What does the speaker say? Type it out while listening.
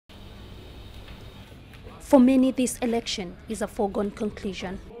For many, this election is a foregone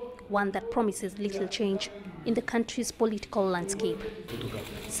conclusion, one that promises little change in the country's political landscape.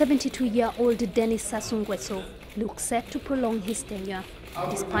 72-year-old Dennis Sassou Nguesso looks set to prolong his tenure,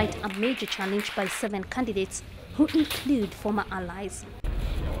 despite a major challenge by 7 candidates who include former allies.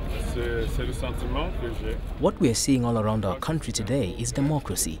 What we are seeing all around our country today is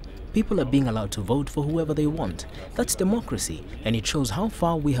democracy. People are being allowed to vote for whoever they want. That's democracy, and it shows how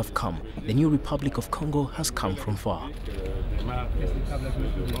far we have come. The new Republic of Congo has come from far.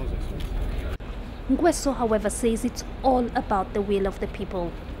 Nguesso, however, says it's all about the will of the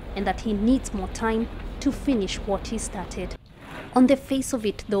people and that he needs more time to finish what he started. On the face of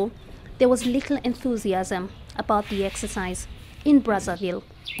it, though, there was little enthusiasm about the exercise. In Brazzaville,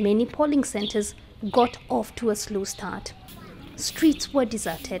 many polling centers got off to a slow start. Streets were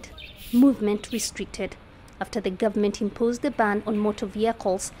deserted, movement restricted, after the government imposed a ban on motor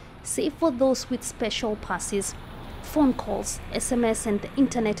vehicles, save for those with special passes. Phone calls, SMS and the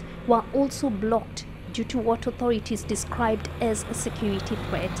internet were also blocked due to what authorities described as a security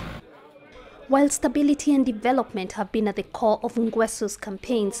threat. While stability and development have been at the core of Nguesso's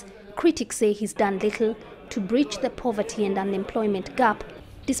campaigns, critics say he's done little to bridge the poverty and unemployment gap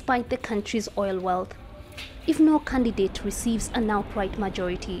despite the country's oil wealth. If no candidate receives an outright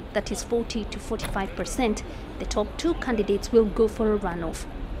majority, that is 40 to 45%, the top 2 candidates will go for a runoff.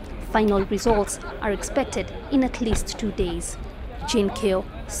 Final results are expected in at least 2 days. Jane Kiyo,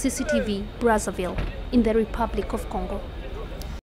 CCTV, Brazzaville, in the Republic of Congo.